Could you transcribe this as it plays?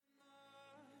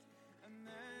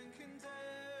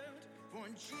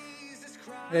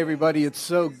Hey everybody, it's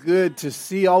so good to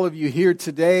see all of you here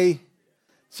today.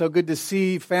 So good to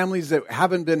see families that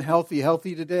haven't been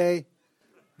healthy today.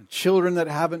 And children that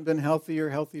haven't been healthy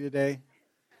today.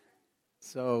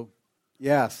 So,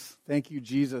 yes, thank you,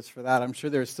 Jesus, for that. I'm sure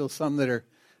there are still some that are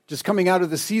just coming out of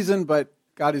the season, but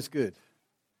God is good.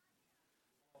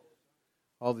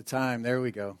 All the time, there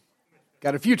we go.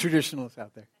 Got a few traditionalists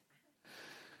out there.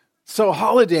 So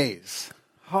holidays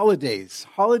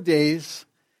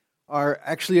are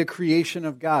actually a creation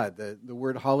of God. The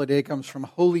word holiday comes from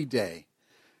holy day.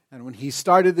 And when he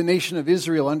started the nation of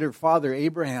Israel under Father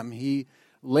Abraham, he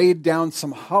laid down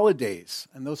some holidays.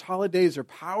 And those holidays are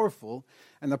powerful,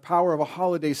 and the power of a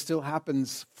holiday still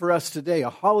happens for us today. A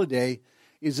holiday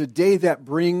is a day that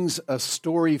brings a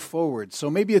story forward. So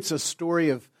maybe it's a story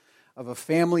of a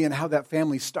family and how that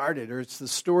family started, or it's the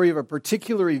story of a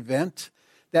particular event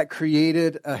that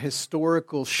created a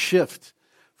historical shift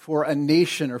for a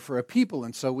nation or for a people.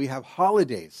 And so we have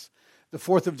holidays. The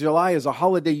 4th of July is a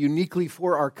holiday uniquely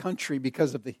for our country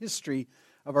because of the history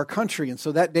of our country. And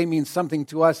so that day means something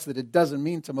to us that it doesn't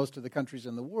mean to most of the countries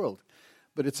in the world.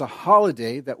 But it's a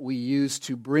holiday that we use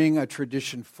to bring a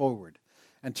tradition forward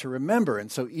and to remember.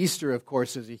 And so Easter, of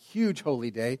course, is a huge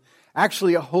holy day,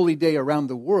 actually a holy day around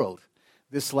the world.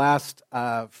 This last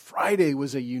Friday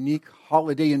was a unique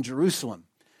holiday in Jerusalem,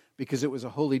 because it was a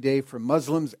holy day for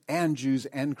Muslims and Jews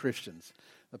and Christians.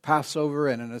 The Passover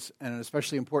and an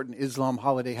especially important Islam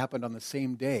holiday happened on the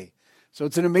same day. So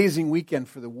it's an amazing weekend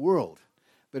for the world,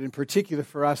 but in particular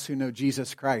for us who know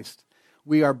Jesus Christ.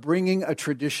 We are bringing a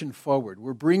tradition forward.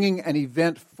 We're bringing an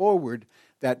event forward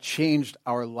that changed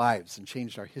our lives and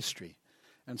changed our history.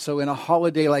 And so in a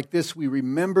holiday like this, we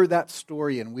remember that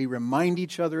story and we remind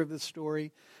each other of the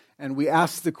story, and we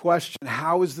ask the question,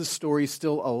 how is the story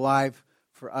still alive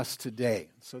for us today?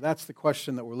 So that's the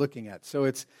question that we're looking at. So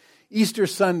it's Easter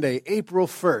Sunday, April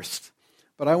 1st.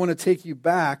 But I want to take you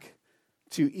back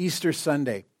to Easter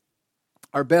Sunday.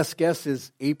 Our best guess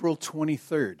is April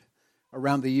 23rd,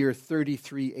 around the year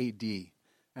 33 AD.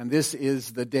 And this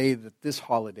is the day that this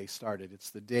holiday started.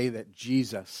 It's the day that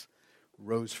Jesus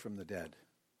rose from the dead.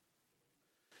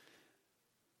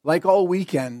 Like all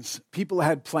weekends, people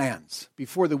had plans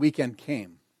before the weekend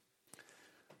came.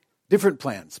 Different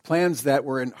plans that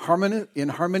were in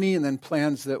harmony, and then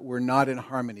plans that were not in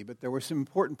harmony. But there were some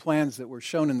important plans that were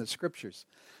shown in the Scriptures.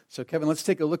 So, Kevin, let's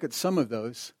take a look at some of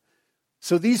those.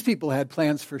 So these people had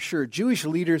plans for sure. Jewish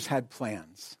leaders had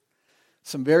plans,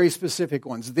 some very specific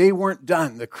ones. They weren't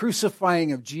done. The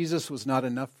crucifying of Jesus was not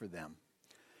enough for them.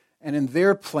 And in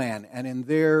their plan and in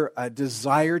their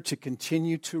desire to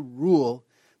continue to rule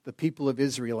the people of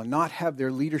Israel and not have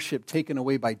their leadership taken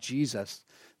away by Jesus,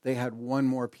 they had one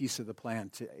more piece of the plan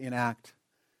to enact.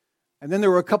 And then there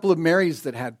were a couple of Marys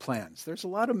that had plans. There's a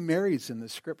lot of Marys in the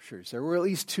Scriptures. There were at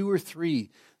least 2 or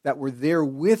 3 that were there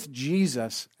with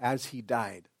Jesus as he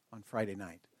died on Friday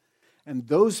night. And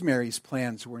those Marys'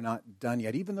 plans were not done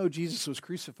yet. Even though Jesus was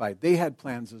crucified, they had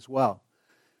plans as well.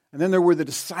 And then there were the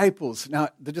disciples. Now,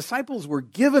 the disciples were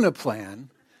given a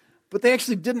plan, but they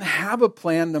actually didn't have a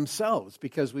plan themselves,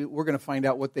 because we're going to find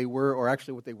out what they were, or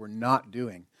actually what they were not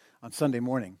doing on Sunday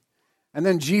morning. And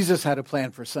then Jesus had a plan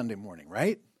for Sunday morning,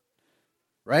 right?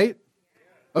 Right?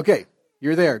 Okay,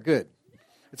 you're there, good.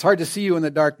 It's hard to see you in the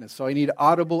darkness, so I need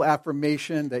audible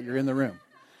affirmation that you're in the room.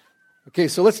 Okay,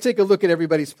 so let's take a look at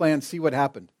everybody's plan, see what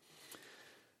happened.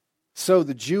 So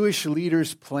the Jewish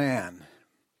leaders' plan.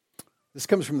 This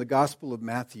comes from the Gospel of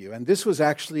Matthew, and this was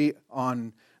actually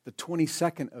on the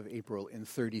 22nd of April in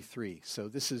 33. So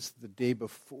this is the day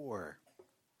before.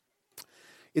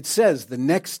 It says, the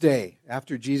next day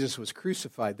after Jesus was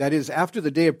crucified, that is, after the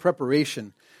day of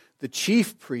preparation, the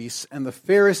chief priests and the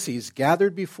Pharisees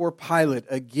gathered before Pilate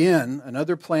again,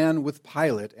 another plan with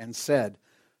Pilate, and said,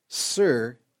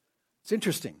 "Sir," it's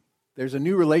interesting. There's a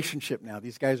new relationship now.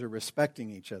 These guys are respecting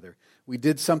each other. We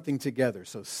did something together.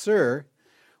 So, "Sir,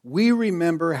 we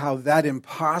remember how that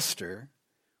impostor,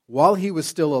 while he was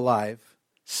still alive,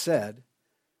 said,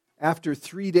 'After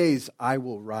 3 days I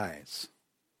will rise.'"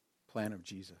 Plan of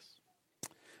Jesus.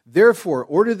 "Therefore,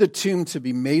 order the tomb to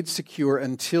be made secure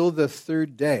until the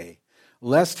 3rd day,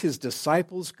 lest his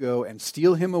disciples go and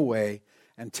steal him away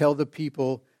and tell the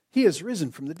people, 'He has risen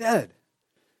from the dead.'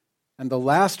 And the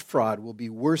last fraud will be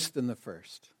worse than the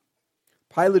first."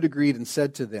 Pilate agreed and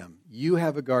said to them, "You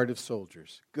have a guard of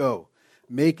soldiers. Go,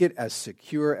 make it as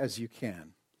secure as you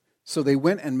can." So they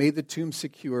went and made the tomb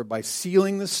secure by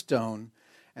sealing the stone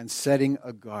and setting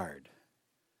a guard.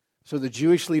 So the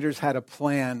Jewish leaders had a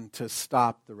plan to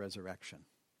stop the resurrection.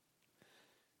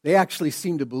 They actually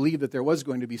seemed to believe that there was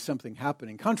going to be something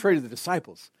happening, contrary to the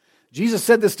disciples. Jesus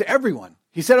said this to everyone.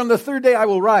 He said, on the third day I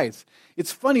will rise.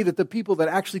 It's funny that the people that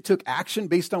actually took action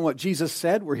based on what Jesus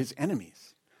said were his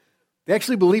enemies. They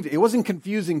actually believed it. It wasn't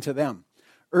confusing to them.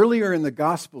 Earlier in the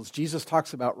Gospels, Jesus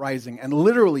talks about rising, and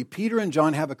literally Peter and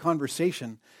John have a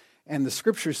conversation, and the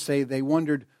scriptures say they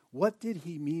wondered, what did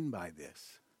he mean by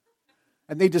this?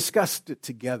 And they discussed it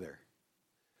together.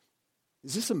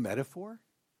 Is this a metaphor?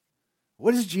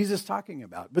 What is Jesus talking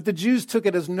about? But the Jews took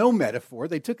it as no metaphor.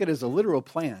 They took it as a literal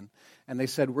plan, and they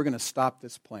said, we're going to stop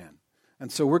this plan. And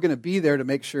so we're going to be there to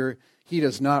make sure he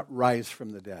does not rise from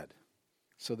the dead.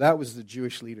 So that was the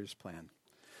Jewish leaders' plan.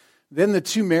 Then the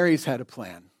two Marys had a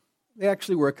plan. They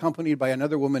actually were accompanied by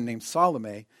another woman named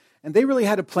Salome, and they really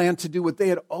had a plan to do what they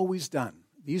had always done.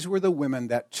 These were the women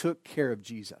that took care of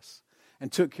Jesus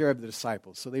and took care of the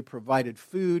disciples. So they provided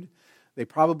food. They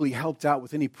probably helped out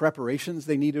with any preparations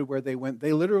they needed where they went.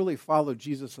 They literally followed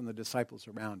Jesus and the disciples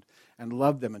around and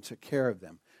loved them and took care of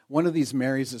them. One of these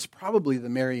Marys is probably the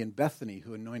Mary in Bethany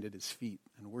who anointed his feet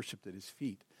and worshiped at his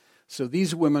feet. So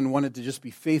these women wanted to just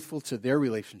be faithful to their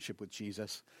relationship with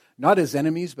Jesus, not as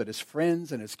enemies, but as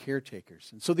friends and as caretakers.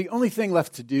 And so the only thing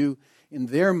left to do in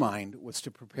their mind was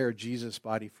to prepare Jesus'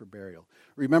 body for burial.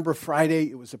 Remember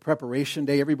Friday, it was a preparation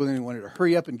day. Everybody wanted to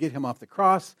hurry up and get him off the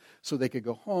cross so they could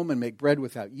go home and make bread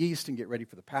without yeast and get ready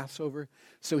for the Passover.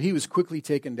 So he was quickly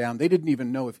taken down. They didn't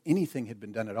even know if anything had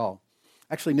been done at all.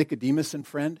 Actually, Nicodemus and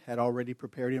friend had already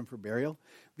prepared him for burial.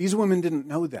 These women didn't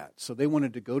know that, so they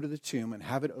wanted to go to the tomb and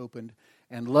have it opened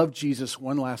and love Jesus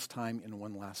one last time in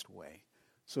one last way.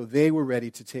 So they were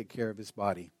ready to take care of his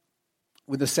body.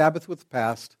 When the Sabbath was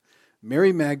passed,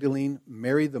 Mary Magdalene,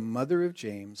 Mary the mother of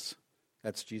James,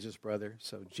 that's Jesus' brother,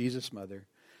 so Jesus' mother,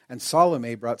 and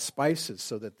Salome brought spices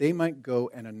so that they might go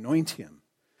and anoint him.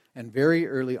 And very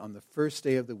early on the first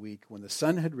day of the week, when the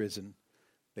sun had risen,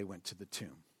 they went to the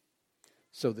tomb.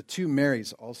 So the two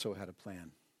Marys also had a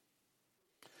plan.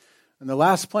 And the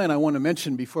last plan I want to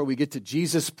mention before we get to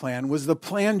Jesus' plan was the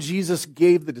plan Jesus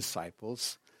gave the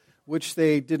disciples, which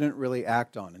they didn't really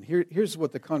act on. And here's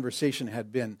what the conversation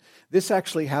had been. This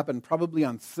actually happened probably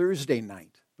on Thursday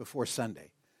night before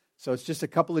Sunday. So it's just a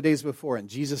couple of days before, and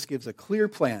Jesus gives a clear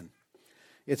plan.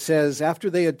 It says, after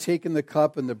they had taken the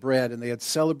cup and the bread and they had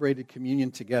celebrated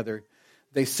communion together,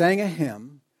 they sang a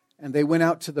hymn and they went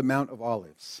out to the Mount of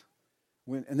Olives.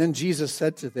 And then Jesus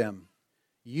said to them,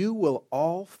 you will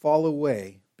all fall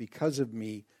away because of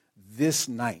me this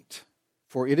night.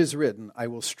 For it is written, I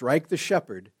will strike the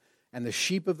shepherd, and the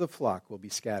sheep of the flock will be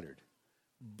scattered.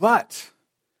 But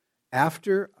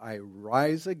after I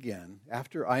rise again,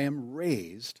 after I am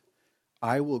raised,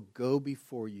 I will go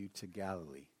before you to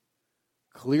Galilee.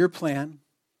 Clear plan,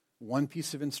 one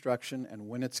piece of instruction, and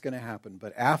when it's going to happen.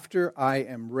 But after I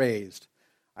am raised,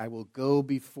 I will go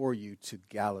before you to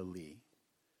Galilee.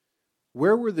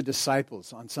 Where were the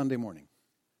disciples on Sunday morning?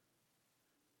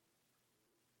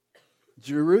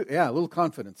 Yeah, a little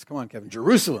confidence. Come on, Kevin.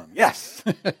 Jerusalem, yes.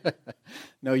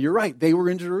 No, you're right. They were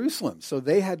in Jerusalem. So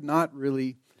they had not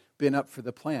really been up for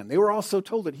the plan. They were also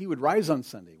told that he would rise on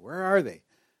Sunday. Where are they?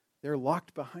 They're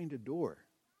locked behind a door,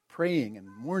 praying and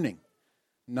mourning,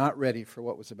 not ready for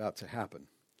what was about to happen.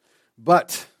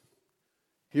 But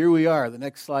here we are. The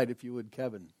next slide, if you would,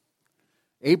 Kevin.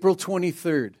 April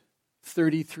 23rd.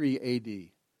 33 AD,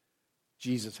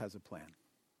 Jesus has a plan.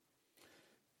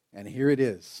 And here it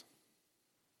is.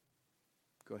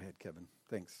 Go ahead, Kevin.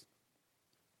 Thanks.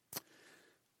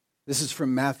 This is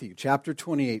from Matthew, chapter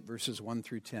 28, verses 1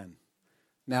 through 10.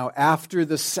 Now, after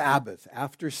the Sabbath,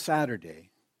 after Saturday,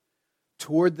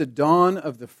 toward the dawn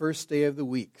of the first day of the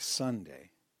week, Sunday,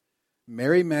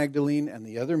 Mary Magdalene and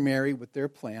the other Mary with their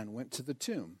plan went to the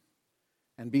tomb.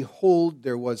 And behold,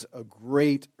 there was a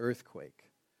great earthquake.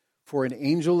 For an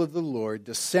angel of the Lord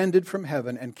descended from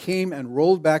heaven and came and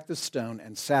rolled back the stone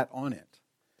and sat on it.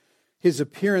 His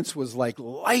appearance was like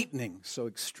lightning, so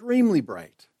extremely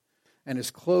bright, and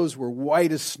his clothes were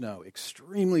white as snow,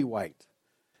 extremely white.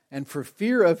 And for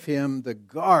fear of him, the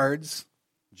guards,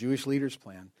 Jewish leaders'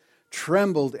 plan,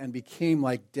 trembled and became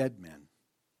like dead men.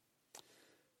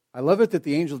 I love it that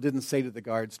the angel didn't say to the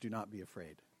guards, do not be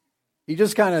afraid. He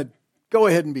just kind of, go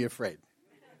ahead and be afraid.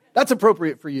 That's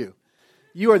appropriate for you.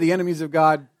 You are the enemies of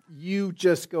God. You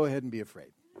just go ahead and be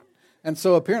afraid. And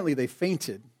so apparently they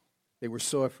fainted. They were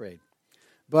so afraid.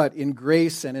 But in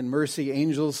grace and in mercy,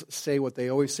 angels say what they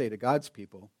always say to God's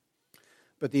people.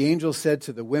 But the angel said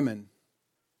to the women,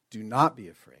 do not be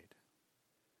afraid.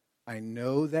 I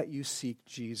know that you seek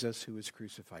Jesus who was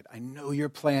crucified. I know your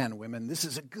plan, women. This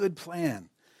is a good plan.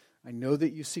 I know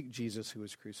that you seek Jesus who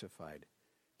was crucified.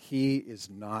 He is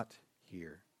not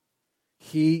here.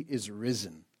 He is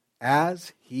risen.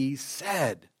 As he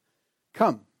said,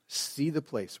 come, see the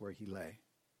place where he lay.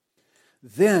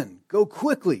 Then go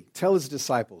quickly, tell his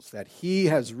disciples that he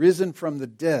has risen from the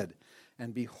dead,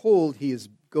 and behold, he is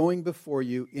going before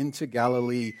you into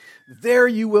Galilee. There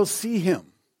you will see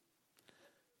him.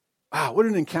 Wow, what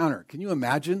an encounter. Can you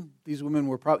imagine? These women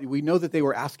were probably, we know that they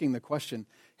were asking the question,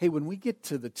 hey, when we get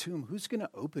to the tomb, who's going to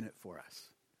open it for us?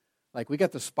 Like, we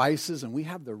got the spices and we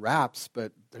have the wraps,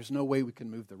 but there's no way we can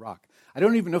move the rock. I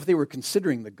don't even know if they were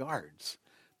considering the guards.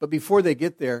 But before they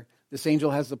get there, this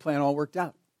angel has the plan all worked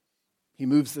out. He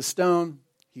moves the stone,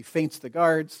 he faints the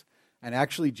guards, and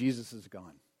actually Jesus is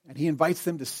gone. And he invites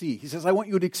them to see. He says, I want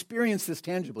you to experience this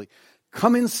tangibly.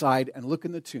 Come inside and look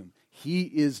in the tomb. He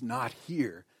is not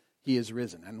here. He is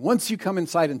risen. And once you come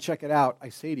inside and check it out, I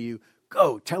say to you,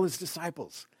 go, tell his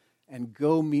disciples, and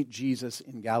go meet Jesus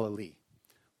in Galilee.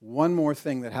 One more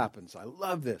thing that happens. I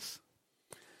love this.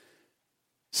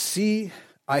 See,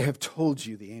 I have told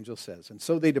you, the angel says. And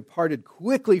so they departed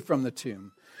quickly from the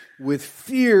tomb with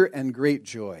fear and great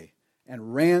joy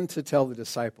and ran to tell the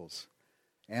disciples.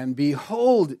 And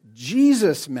behold,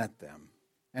 Jesus met them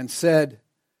and said,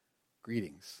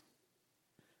 greetings.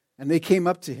 And they came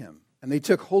up to him and they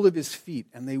took hold of his feet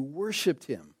and they worshiped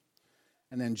him.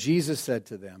 And then Jesus said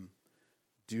to them,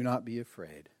 do not be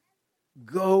afraid.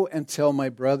 Go and tell my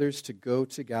brothers to go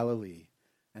to Galilee,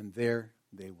 and there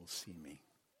they will see me.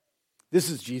 This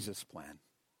is Jesus' plan.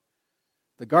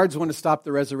 The guards want to stop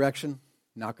the resurrection.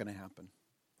 Not going to happen.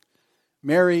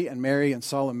 Mary and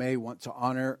Salome want to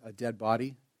honor a dead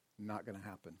body. Not going to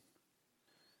happen.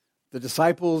 The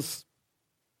disciples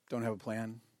don't have a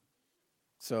plan.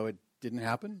 So it didn't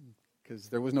happen because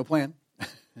there was no plan.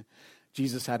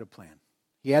 Jesus had a plan.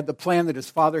 He had the plan that his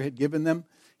Father had given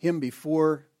him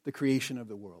before the creation of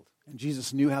the world. And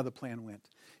Jesus knew how the plan went.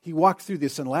 He walked through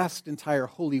this last entire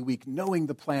Holy Week knowing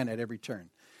the plan at every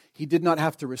turn. He did not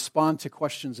have to respond to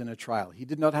questions in a trial. He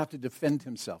did not have to defend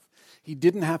himself. He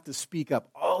didn't have to speak up.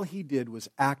 All he did was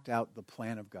act out the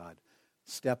plan of God,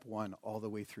 step one all the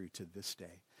way through to this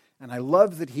day. And I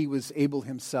love that he was able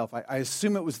himself. I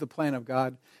assume it was the plan of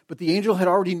God, but the angel had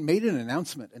already made an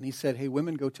announcement, and he said, hey,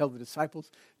 women, go tell the disciples,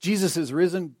 Jesus is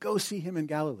risen, go see him in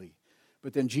Galilee.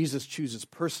 But then Jesus chooses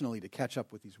personally to catch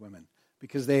up with these women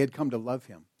because they had come to love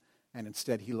him, and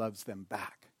instead he loves them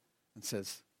back and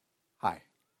says, hi,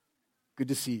 good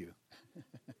to see you.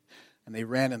 And they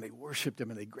ran and they worshiped him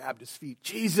and they grabbed his feet.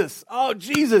 Jesus, oh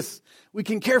Jesus, we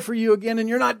can care for you again and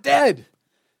you're not dead.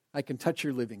 I can touch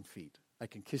your living feet. I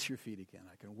can kiss your feet again.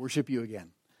 I can worship you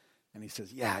again. And he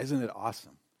says, yeah, isn't it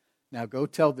awesome? Now go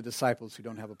tell the disciples who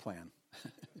don't have a plan.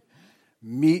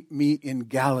 Meet me in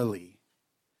Galilee.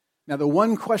 Now the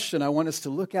one question I want us to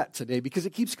look at today, because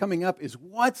it keeps coming up, is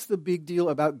what's the big deal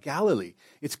about Galilee?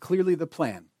 It's clearly the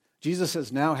plan. Jesus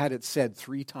has now had it said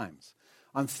 3 times.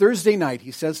 On Thursday night,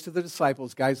 he says to the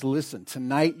disciples, guys, listen,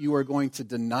 tonight you are going to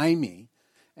deny me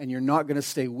and you're not going to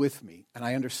stay with me. And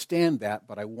I understand that,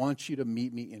 but I want you to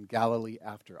meet me in Galilee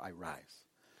after I rise.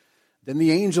 Then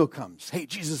the angel comes. Hey,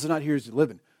 Jesus is not here, he's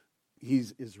living. He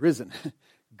is risen.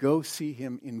 Go see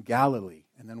him in Galilee.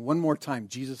 And then one more time,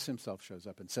 Jesus himself shows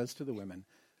up and says to the women,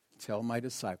 tell my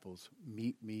disciples,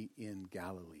 meet me in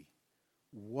Galilee.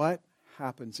 What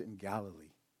happens in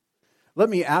Galilee? Let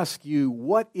me ask you,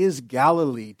 what is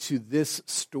Galilee to this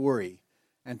story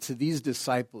and to these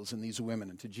disciples and these women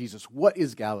and to Jesus? What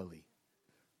is Galilee?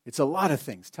 It's a lot of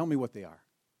things. Tell me what they are.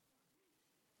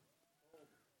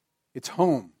 It's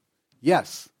home.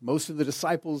 Yes, most of the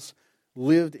disciples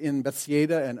lived in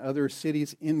Bethsaida and other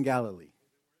cities in Galilee.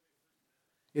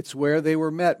 It's where they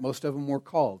were met. Most of them were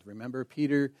called. Remember,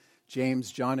 Peter, James,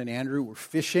 John, and Andrew were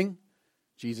fishing.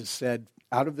 Jesus said,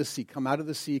 out of the sea, come out of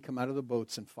the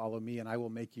boats and follow me, and I will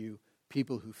make you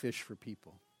people who fish for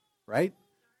people. Right?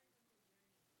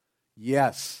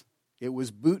 Yes, it was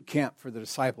boot camp for the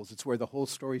disciples. It's where the whole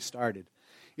story started.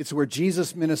 It's where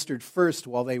Jesus ministered first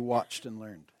while they watched and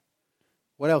learned.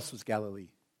 What else was Galilee?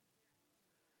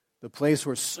 The place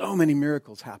where so many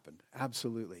miracles happened.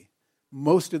 Absolutely.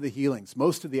 Most of the healings,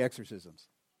 most of the exorcisms.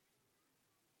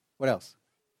 What else?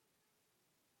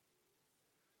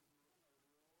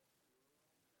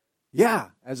 Yeah,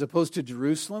 as opposed to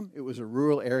Jerusalem, it was a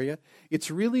rural area.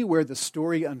 It's really where the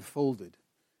story unfolded.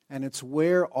 And it's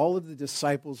where all of the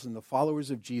disciples and the followers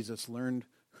of Jesus learned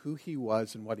who he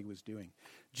was and what he was doing.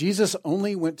 Jesus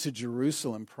only went to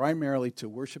Jerusalem primarily to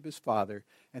worship his Father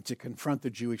and to confront the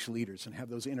Jewish leaders and have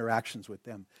those interactions with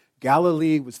them.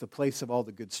 Galilee was the place of all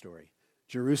the good story.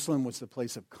 Jerusalem was the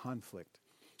place of conflict.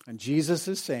 And Jesus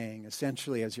is saying,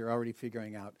 essentially, as you're already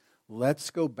figuring out, let's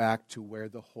go back to where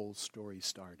the whole story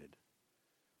started.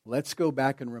 Let's go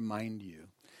back and remind you.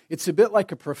 It's a bit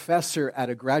like a professor at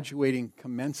a graduating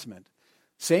commencement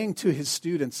saying to his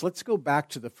students, let's go back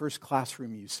to the first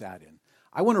classroom you sat in.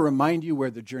 I want to remind you where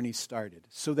the journey started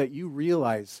so that you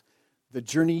realize the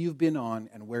journey you've been on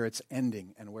and where it's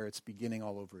ending and where it's beginning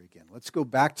all over again. Let's go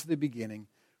back to the beginning,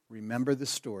 remember the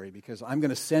story, because I'm going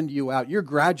to send you out. You're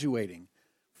graduating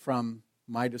from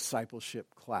my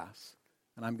discipleship class,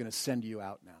 and I'm going to send you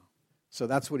out now. So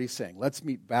that's what he's saying. Let's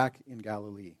meet back in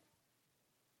Galilee.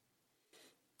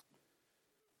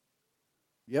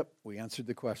 Yep, we answered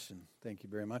the question. Thank you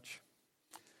very much.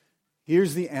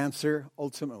 Here's the answer,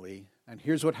 ultimately, and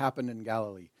here's what happened in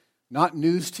Galilee. Not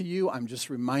news to you, I'm just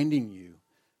reminding you,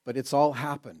 but it's all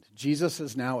happened. Jesus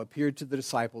has now appeared to the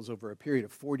disciples over a period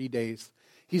of 40 days.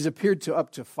 He's appeared to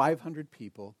up to 500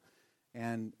 people,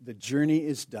 and the journey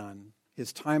is done.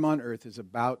 His time on earth is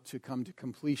about to come to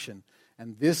completion,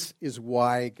 and this is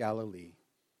why Galilee.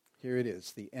 Here it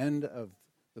is, the end of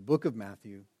the book of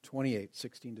Matthew 28,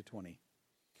 16 to 20.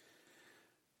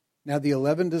 Now the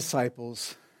 11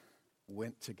 disciples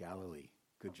went to Galilee.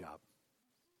 Good job.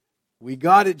 We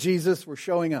got it, Jesus. We're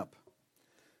showing up.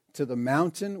 To the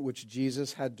mountain which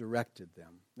Jesus had directed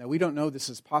them. Now we don't know, this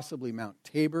is possibly Mount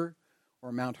Tabor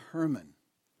or Mount Hermon.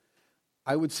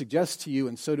 I would suggest to you,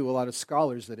 and so do a lot of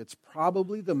scholars, that it's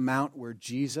probably the mount where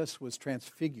Jesus was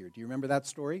transfigured. Do you remember that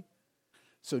story?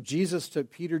 So Jesus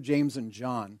took Peter, James, and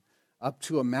John up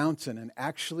to a mountain, and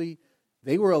actually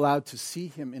they were allowed to see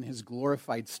him in his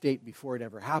glorified state before it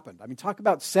ever happened. I mean, talk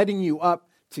about setting you up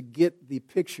to get the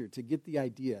picture, to get the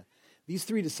idea. These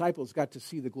three disciples got to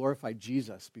see the glorified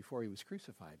Jesus before he was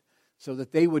crucified, so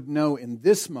that they would know in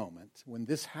this moment, when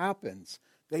this happens,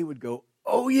 they would go,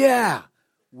 oh yeah,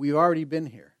 we've already been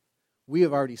here. We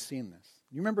have already seen this.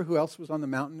 You remember who else was on the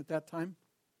mountain at that time?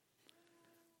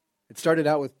 It started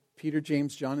out with Peter,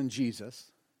 James, John, and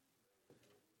Jesus.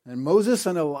 And Moses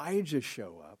and Elijah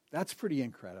show up. That's pretty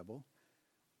incredible.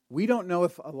 We don't know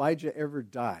if Elijah ever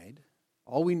died.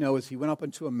 All we know is he went up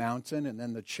into a mountain, and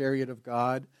then the chariot of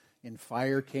God in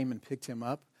fire came and picked him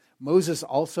up. Moses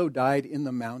also died in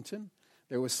the mountain.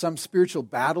 There was some spiritual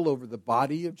battle over the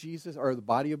body of Jesus, or the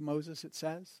body of Moses, it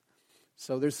says.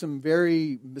 So there's some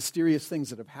very mysterious things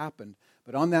that have happened.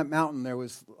 But on that mountain, there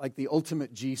was like the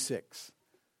ultimate G6.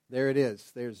 There it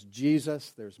is. There's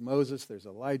Jesus, there's Moses, there's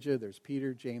Elijah, there's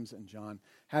Peter, James, and John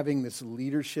having this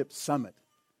leadership summit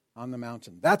on the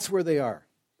mountain. That's where they are.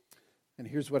 And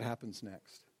here's what happens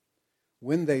next.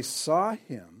 When they saw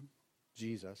him,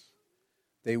 Jesus,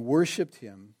 they worshiped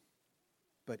him,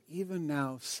 but even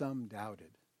now some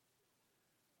doubted.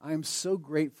 I am so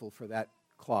grateful for that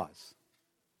clause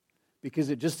because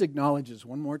it just acknowledges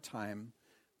one more time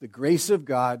the grace of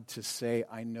God to say,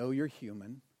 I know you're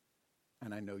human,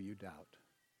 and I know you doubt.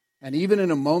 And even in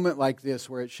a moment like this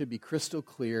where it should be crystal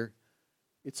clear,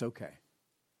 it's okay.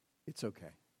 It's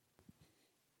okay.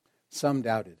 Some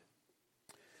doubted.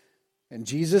 And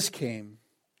Jesus came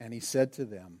and he said to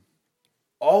them,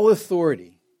 all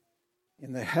authority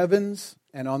in the heavens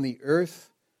and on the earth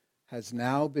has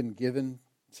now been given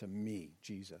to me,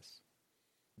 Jesus.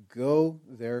 Go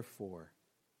therefore,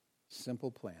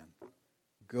 simple plan,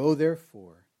 go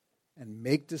therefore and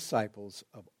make disciples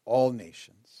of all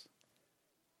nations,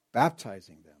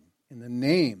 baptizing them in the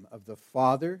name of the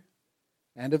Father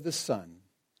and of the Son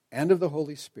and of the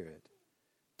Holy Spirit,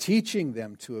 teaching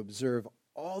them to observe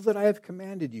all that I have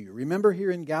commanded you. Remember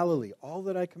here in Galilee, all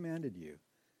that I commanded you.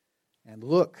 And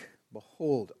look,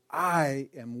 behold, I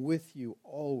am with you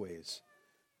always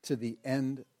to the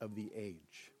end of the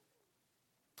age.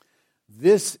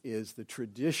 This is the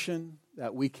tradition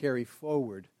that we carry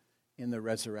forward in the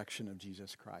resurrection of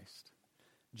Jesus Christ.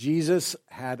 Jesus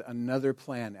had another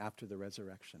plan after the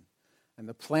resurrection. And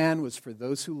the plan was for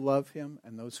those who love him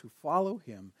and those who follow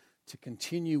him to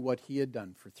continue what he had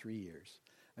done for 3 years.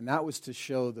 And that was to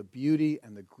show the beauty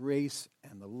and the grace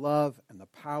and the love and the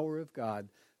power of God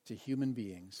to human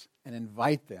beings and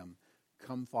invite them,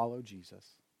 come follow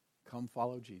Jesus, come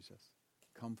follow Jesus,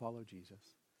 come follow Jesus.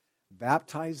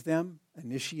 Baptize them,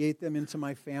 initiate them into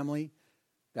my family,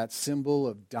 that symbol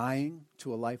of dying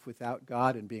to a life without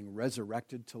God and being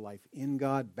resurrected to life in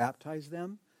God. Baptize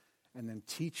them and then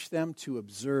teach them to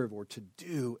observe or to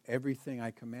do everything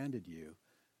I commanded you.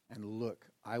 And look,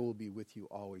 I will be with you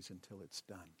always until it's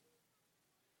done.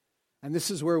 And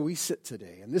this is where we sit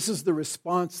today. And this is the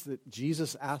response that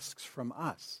Jesus asks from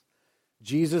us.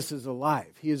 Jesus is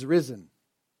alive. He is risen.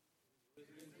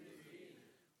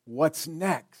 What's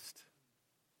next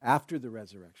after the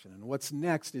resurrection? And what's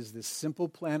next is this simple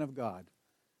plan of God,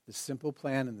 the simple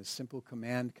plan and the simple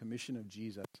command, commission of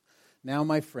Jesus. Now,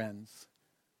 my friends,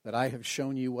 that I have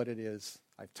shown you what it is,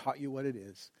 I've taught you what it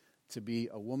is, to be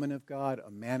a woman of God, a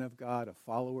man of God, a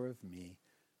follower of me,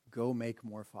 Go make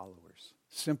more followers.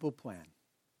 Simple plan.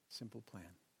 Simple plan.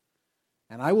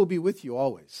 And I will be with you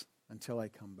always until I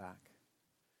come back.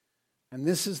 And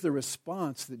this is the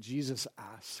response that Jesus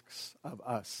asks of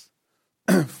us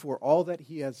for all that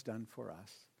he has done for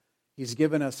us. He's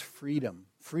given us freedom.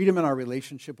 Freedom in our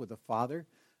relationship with the Father.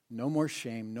 No more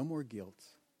shame, no more guilt.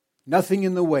 Nothing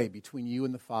in the way between you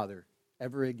and the Father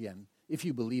ever again, if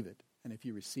you believe it and if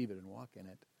you receive it and walk in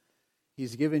it.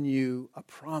 He's given you a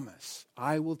promise.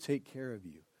 I will take care of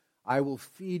you. I will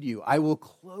feed you. I will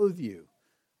clothe you.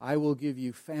 I will give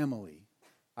you family.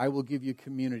 I will give you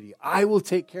community. I will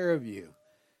take care of you.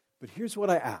 But here's what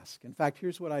I ask. In fact,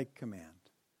 here's what I command.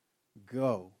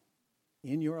 Go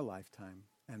in your lifetime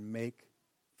and make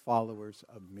followers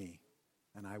of me,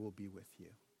 and I will be with you.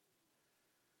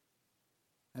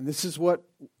 And this is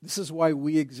why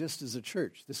we exist as a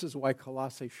church. This is why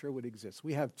Colossae Sherwood exists.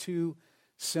 We have two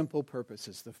simple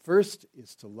purposes. The first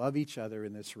is to love each other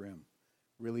in this room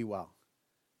really well,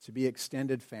 to be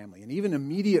extended family, and even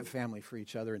immediate family for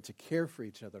each other, and to care for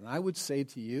each other. And I would say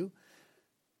to you,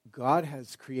 God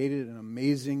has created an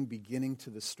amazing beginning to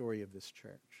the story of this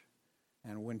church.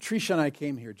 And when Tricia and I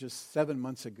came here just 7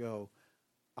 months ago,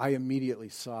 I immediately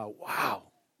saw, wow,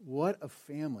 what a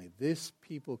family. This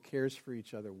people cares for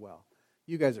each other well.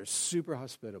 You guys are super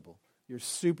hospitable. You're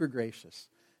super gracious.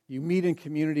 You meet in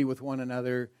community with one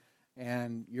another,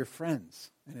 and you're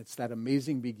friends. And it's that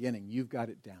amazing beginning. You've got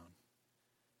it down.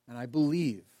 And I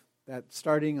believe that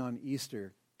starting on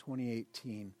Easter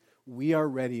 2018, we are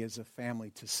ready as a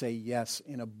family to say yes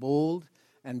in a bold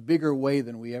and bigger way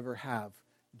than we ever have.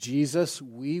 Jesus,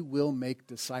 we will make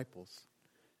disciples.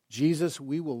 Jesus,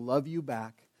 we will love you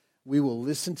back. We will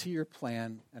listen to your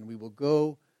plan, and we will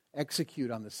go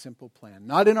execute on the simple plan.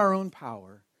 Not in our own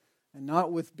power, and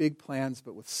not with big plans,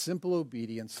 but with simple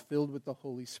obedience filled with the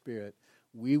Holy Spirit.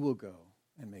 We will go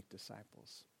and make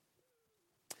disciples.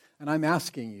 And I'm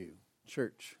asking you,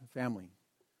 church, family,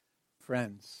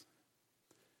 friends,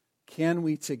 can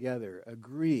we together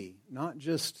agree, not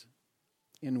just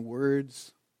in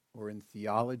words or in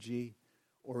theology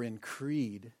or in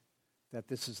creed, that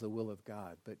this is the will of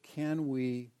God, but can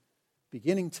we,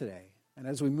 beginning today, and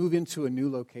as we move into a new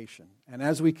location, and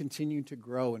as we continue to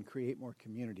grow and create more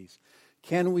communities,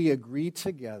 can we agree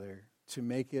together to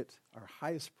make it our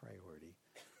highest priority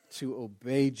to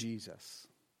obey Jesus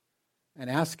and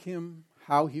ask him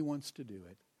how he wants to do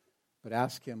it, but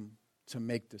ask him to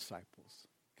make disciples?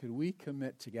 Could we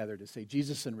commit together to say,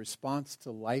 Jesus, in response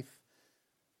to life,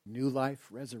 new life,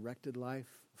 resurrected life,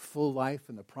 full life,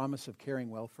 and the promise of caring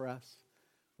well for us,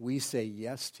 we say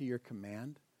yes to your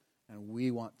command, and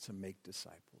we want to make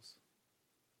disciples.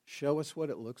 Show us what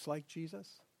it looks like,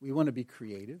 Jesus. We want to be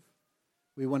creative.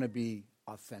 We want to be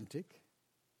authentic.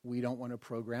 We don't want to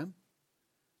program.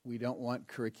 We don't want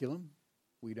curriculum.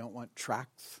 We don't want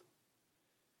tracts.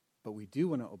 But we do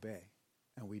want to obey,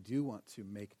 and we do want to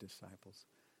make disciples.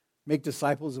 Make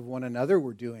disciples of one another,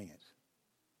 we're doing it.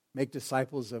 Make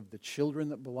disciples of the children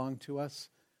that belong to us,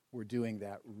 we're doing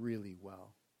that really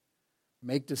well.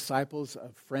 Make disciples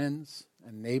of friends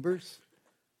and neighbors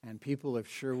and people of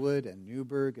Sherwood and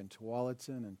Newburgh and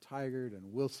Tualatin and Tigard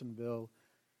and Wilsonville,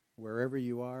 wherever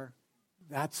you are.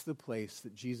 That's the place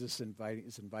that Jesus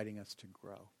is inviting us to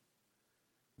grow.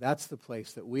 That's the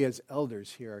place that we as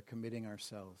elders here are committing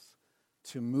ourselves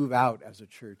to move out as a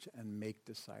church and make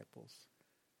disciples.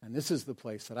 And this is the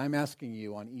place that I'm asking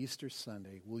you on Easter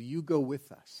Sunday, will you go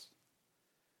with us?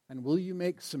 And will you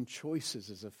make some choices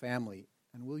as a family?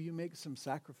 And will you make some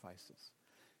sacrifices?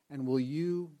 And will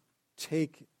you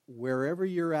take wherever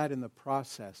you're at in the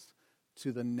process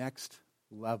to the next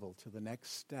level, to the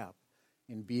next step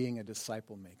in being a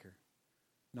disciple maker?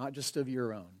 Not just of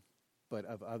your own, but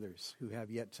of others who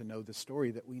have yet to know the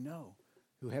story that we know,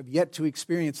 who have yet to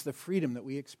experience the freedom that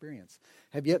we experience,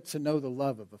 have yet to know the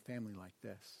love of a family like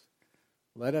this.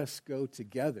 Let us go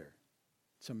together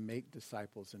to make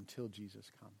disciples until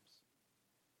Jesus comes.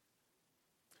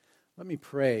 Let me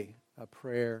pray a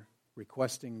prayer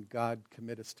requesting God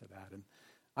commit us to that. And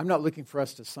I'm not looking for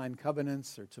us to sign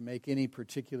covenants or to make any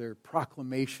particular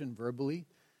proclamation verbally,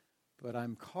 but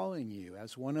I'm calling you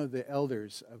as one of the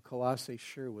elders of Colossae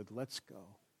Sherwood, let's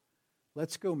go.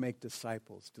 Let's go make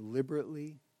disciples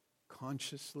deliberately,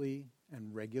 consciously,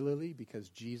 and regularly because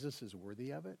Jesus is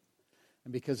worthy of it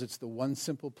and because it's the one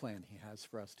simple plan he has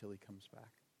for us till he comes back.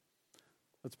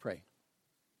 Let's pray.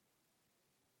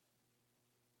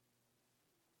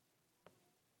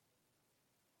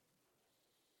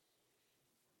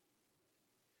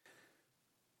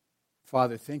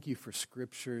 Father, thank you for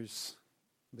scriptures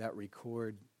that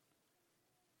record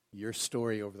your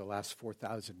story over the last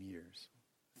 4,000 years.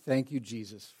 Thank you,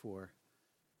 Jesus, for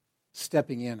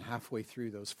stepping in halfway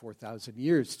through those 4,000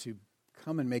 years to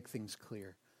come and make things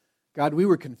clear. God, we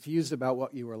were confused about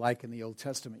what you were like in the Old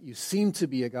Testament. You seem to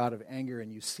be a God of anger,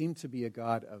 and you seem to be a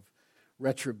God of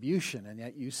retribution, and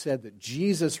yet you said that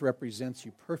Jesus represents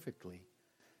you perfectly.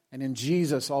 And in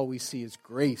Jesus, all we see is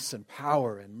grace and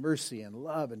power and mercy and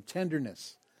love and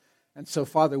tenderness. And so,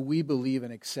 Father, we believe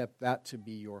and accept that to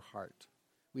be your heart.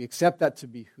 We accept that to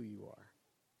be who you are.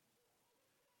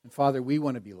 And Father, we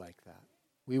want to be like that.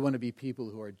 We want to be people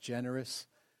who are generous,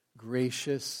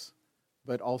 gracious,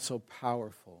 but also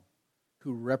powerful,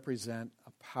 who represent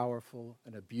a powerful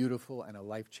and a beautiful and a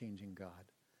life-changing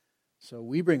God. So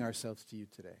we bring ourselves to you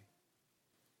today.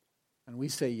 And we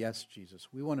say, yes, Jesus,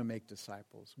 we want to make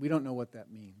disciples. We don't know what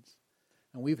that means.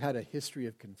 And we've had a history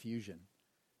of confusion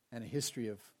and a history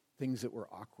of things that were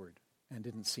awkward and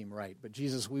didn't seem right. But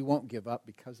Jesus, we won't give up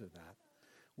because of that.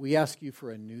 We ask you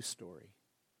for a new story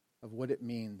of what it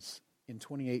means in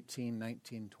 2018,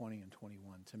 19, 20, and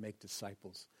 21 to make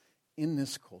disciples in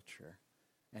this culture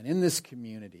and in this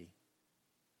community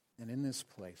and in this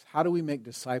place. How do we make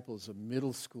disciples of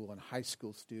middle school and high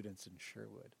school students in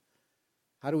Sherwood?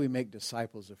 How do we make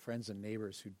disciples of friends and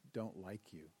neighbors who don't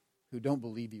like you, who don't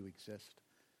believe you exist?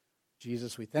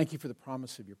 Jesus, we thank you for the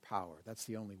promise of your power. That's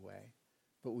the only way.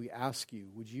 But we ask you,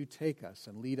 would you take us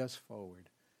and lead us forward,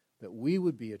 that we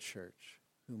would be a church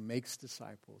who makes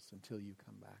disciples until you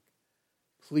come back.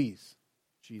 Please,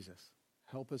 Jesus,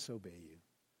 help us obey you.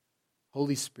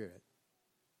 Holy Spirit,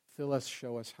 fill us,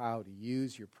 show us how to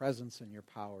use your presence and your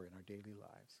power in our daily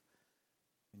lives.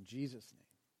 In Jesus' name.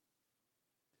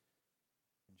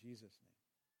 In Jesus' name.